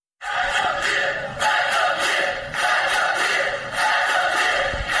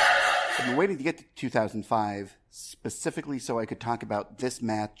waiting to get to 2005 specifically so I could talk about this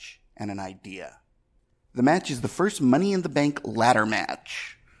match and an idea. The match is the first Money in the Bank ladder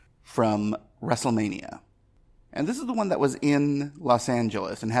match from WrestleMania. And this is the one that was in Los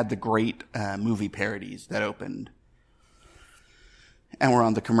Angeles and had the great movie parodies that opened. And we're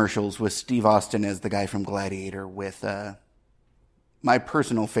on the commercials with Steve Austin as the guy from Gladiator with my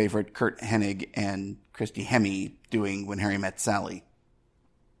personal favorite, Kurt Hennig and Christy Hemme doing When Harry Met Sally.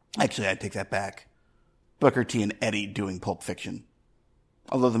 Actually, I take that back. Booker T and Eddie doing Pulp Fiction.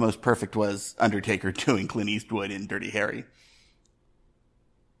 Although the most perfect was Undertaker doing Clint Eastwood in Dirty Harry.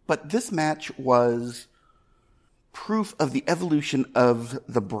 But this match was proof of the evolution of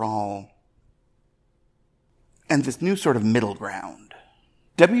the brawl and this new sort of middle ground.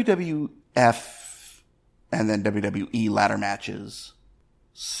 WWF and then WWE ladder matches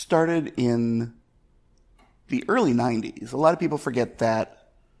started in the early 90s. A lot of people forget that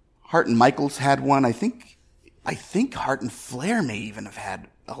Hart and Michaels had one. I think Hart and Flair may even have had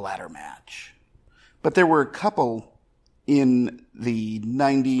a ladder match. But there were a couple in the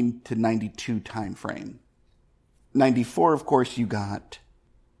 90 to 92 time frame. 94, of course, you got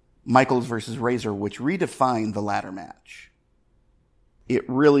Michaels versus Razor, which redefined the ladder match. It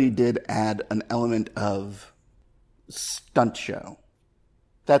really did add an element of stunt show.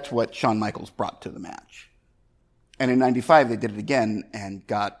 That's what Shawn Michaels brought to the match. And in 95, they did it again and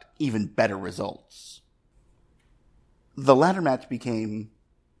got even better results. The ladder match became,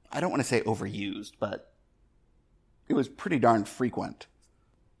 I don't want to say overused, but it was pretty darn frequent.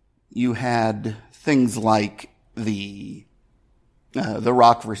 You had things like the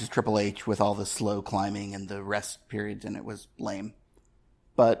Rock versus Triple H with all the slow climbing and the rest periods, and it was lame.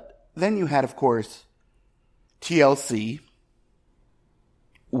 But then you had, of course, TLC,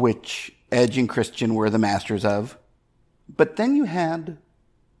 which Edge and Christian were the masters of. But then you had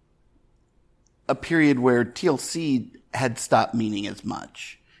a period where TLC had stopped meaning as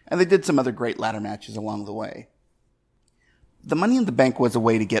much. And they did some other great ladder matches along the way. The Money in the Bank was a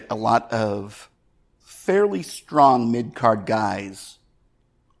way to get a lot of fairly strong mid-card guys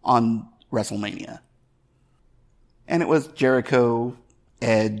on WrestleMania. And it was Jericho,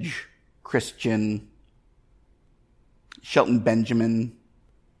 Edge, Christian, Shelton Benjamin,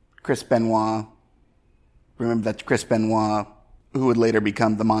 Chris Benoit. Remember, that's Chris Benoit, who would later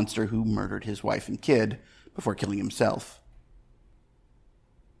become the monster who murdered his wife and kid before killing himself.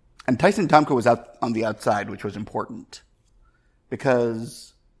 And Tyson Tomko was out on the outside, which was important,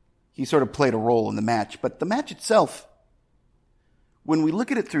 because he sort of played a role in the match. But the match itself, when we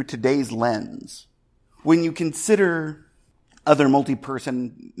look at it through today's lens, when you consider other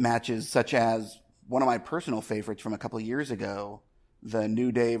multi-person matches, such as one of my personal favorites from a couple of years ago, the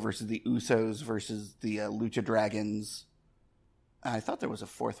New Day versus the Usos versus the Lucha Dragons. I thought there was a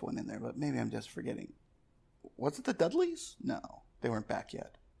fourth one in there, but maybe I'm just forgetting. Was it the Dudleys? No, they weren't back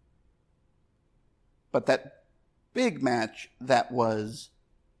yet. But that big match that was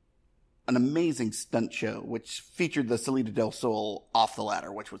an amazing stunt show, which featured the Salida del Sol off the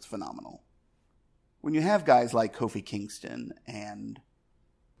ladder, which was phenomenal. When you have guys like Kofi Kingston and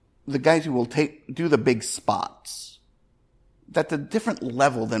the guys who will do the big spots, that's a different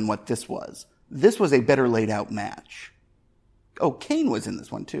level than what this was. This was a better laid out match. Oh, Kane was in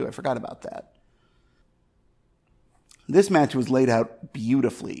this one too. I forgot about that. This match was laid out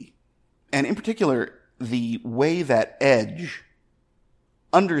beautifully. And in particular, the way that Edge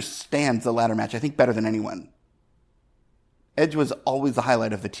understands the ladder match, I think, better than anyone. Edge was always the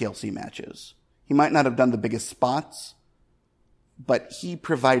highlight of the TLC matches. He might not have done the biggest spots, but he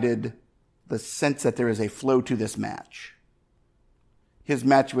provided the sense that there is a flow to this match. His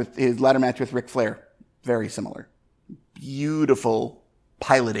ladder match with Ric Flair, very similar. Beautiful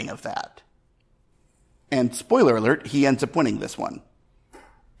piloting of that. And spoiler alert, he ends up winning this one,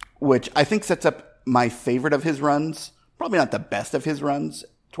 which I think sets up my favorite of his runs. Probably not the best of his runs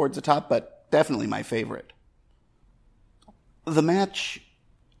towards the top, but definitely my favorite. The match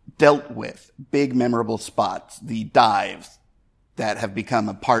dealt with big memorable spots, the dives that have become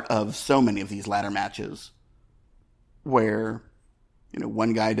a part of so many of these ladder matches, where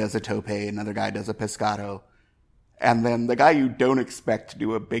one guy does a tope, another guy does a pescado, and then the guy you don't expect to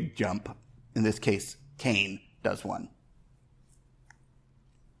do a big jump, in this case, Kane, does one.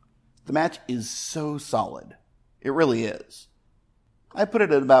 The match is so solid. It really is. I put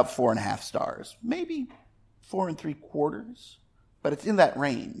it at about 4.5 stars. Maybe 4 3/4, but it's in that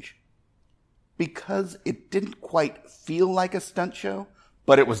range. Because it didn't quite feel like a stunt show,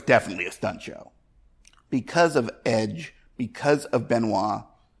 but it was definitely a stunt show. Because of Edge, because of Benoit,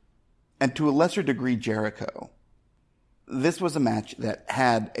 and to a lesser degree Jericho. this was a match that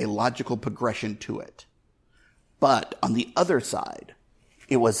had a logical progression to it. But on the other side,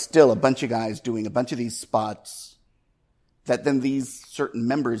 it was still a bunch of guys doing a bunch of these spots that then these certain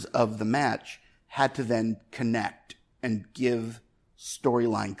members of the match had to then connect and give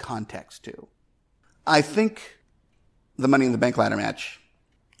storyline context to. I think the Money in the Bank ladder match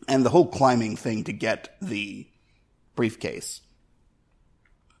and the whole climbing thing to get the briefcase,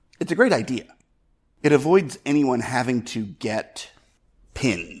 it's a great idea. It avoids anyone having to get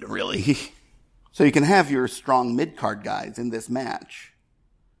pinned, really. So you can have your strong mid-card guys in this match,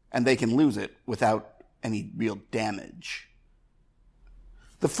 and they can lose it without any real damage.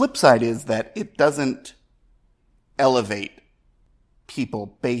 The flip side is that it doesn't elevate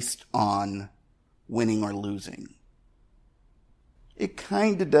people based on winning or losing. It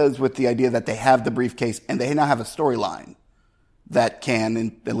kind of does with the idea that they have the briefcase and they now have a storyline that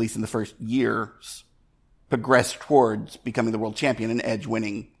can, at least in the first years, progress towards becoming the world champion, and Edge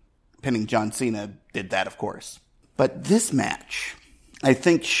pinning John Cena did that, of course. But this match, I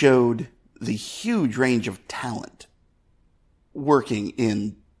think, showed the huge range of talent working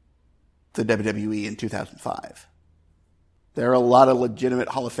in the WWE in 2005. There are a lot of legitimate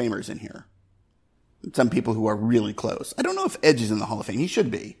Hall of Famers in here. Some people who are really close. I don't know if Edge is in the Hall of Fame. He should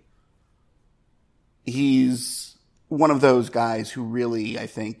be. He's one of those guys who really, I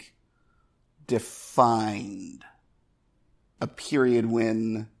think, defined a period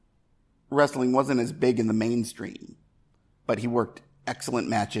when wrestling wasn't as big in the mainstream, but he worked excellent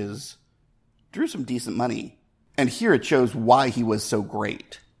matches, drew some decent money, and here it shows why he was so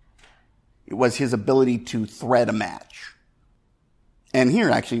great. It was his ability to thread a match. And here,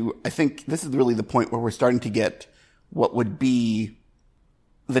 actually, I think this is really the point where we're starting to get what would be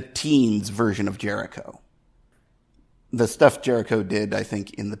the teens version of Jericho. The stuff Jericho did, I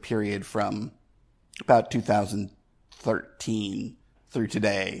think, in the period from about 2013 through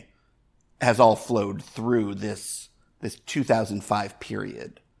today has all flowed through this 2005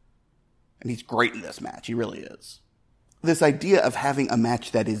 period. And he's great in this match. He really is. This idea of having a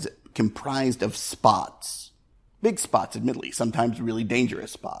match that is comprised of spots, big spots, admittedly, sometimes really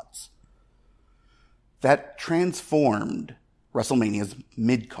dangerous spots, that transformed WrestleMania's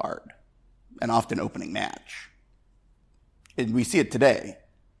mid-card, an often opening match. And we see it today.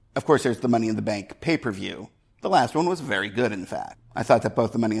 Of course, there's the Money in the Bank pay-per-view. The last one was very good, in fact. I thought that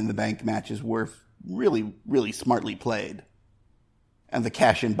both the Money in the Bank matches were really, really smartly played. And the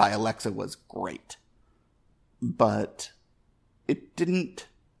cash-in by Alexa was great. But it didn't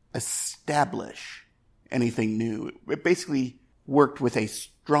establish anything new. It basically worked with a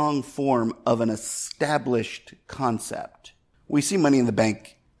strong form of an established concept. We see Money in the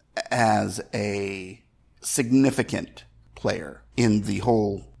Bank as a significant player in the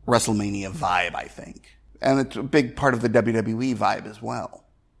whole WrestleMania vibe, I think. And it's a big part of the WWE vibe as well.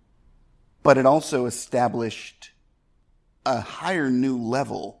 But it also established a higher new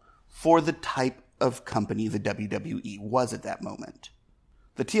level for the type of company the WWE was at that moment.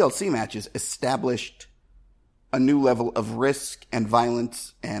 The TLC matches established a new level of risk and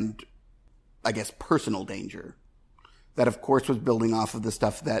violence and, I guess, personal danger. That, of course, was building off of the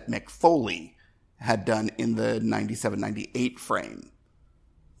stuff that Mick Foley had done in the 97-98 frame.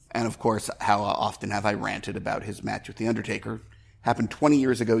 And, of course, how often have I ranted about his match with The Undertaker? Happened 20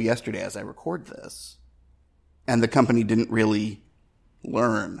 years ago yesterday as I record this. And the company didn't really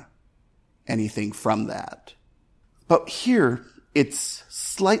learn anything from that. But here, it's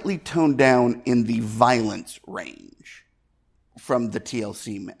slightly toned down in the violence range from the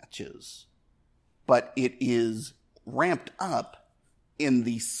TLC matches. But it is ramped up in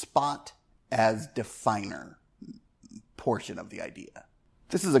the spot as definer portion of the idea.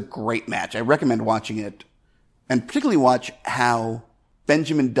 This is a great match. I recommend watching it, and particularly watch how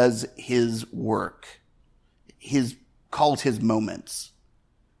Benjamin does his work, calls his moments,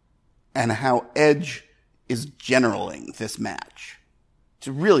 and how Edge is generaling this match.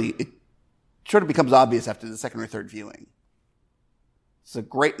 It sort of becomes obvious after the second or third viewing. It's a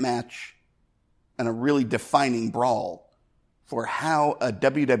great match and a really defining brawl for how a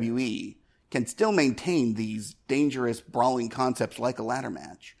WWE can still maintain these dangerous brawling concepts like a ladder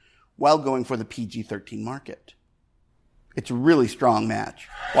match while going for the PG-13 market. It's a really strong match.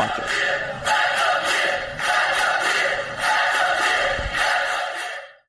 Watch it.